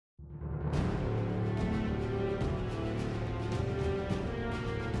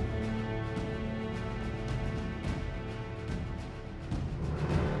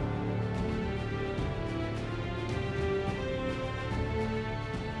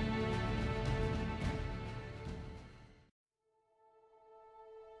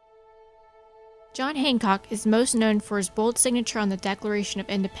John Hancock is most known for his bold signature on the Declaration of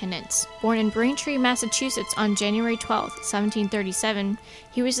Independence. Born in Braintree, Massachusetts on January 12, 1737,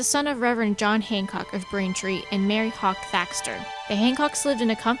 he was the son of Reverend John Hancock of Braintree and Mary Hawk Thaxter. The Hancocks lived in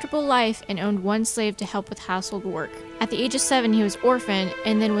a comfortable life and owned one slave to help with household work. At the age of 7, he was orphaned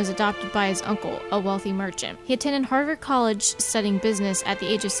and then was adopted by his uncle, a wealthy merchant. He attended Harvard College studying business at the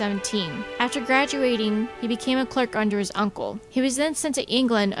age of 17. After graduating, he became a clerk under his uncle. He was then sent to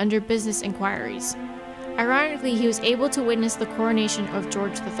England under business inquiries. Ironically, he was able to witness the coronation of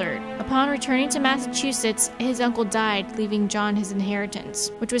George III. Upon returning to Massachusetts, his uncle died, leaving John his inheritance,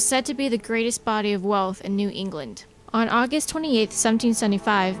 which was said to be the greatest body of wealth in New England. On August 28,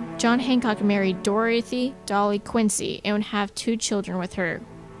 1775, John Hancock married Dorothy Dolly Quincy and would have 2 children with her.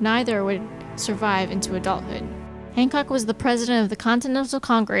 Neither would survive into adulthood. Hancock was the president of the Continental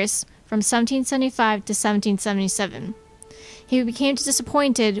Congress from 1775 to 1777. He became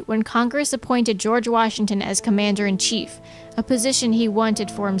disappointed when Congress appointed George Washington as commander-in-chief, a position he wanted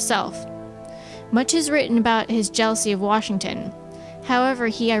for himself. Much is written about his jealousy of Washington. However,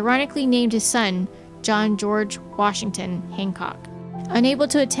 he ironically named his son John George Washington Hancock. Unable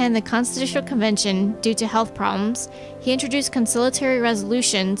to attend the Constitutional Convention due to health problems, he introduced conciliatory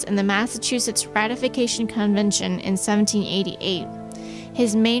resolutions in the Massachusetts Ratification Convention in 1788.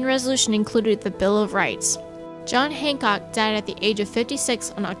 His main resolution included the Bill of Rights. John Hancock died at the age of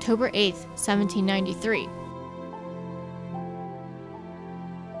 56 on October 8, 1793.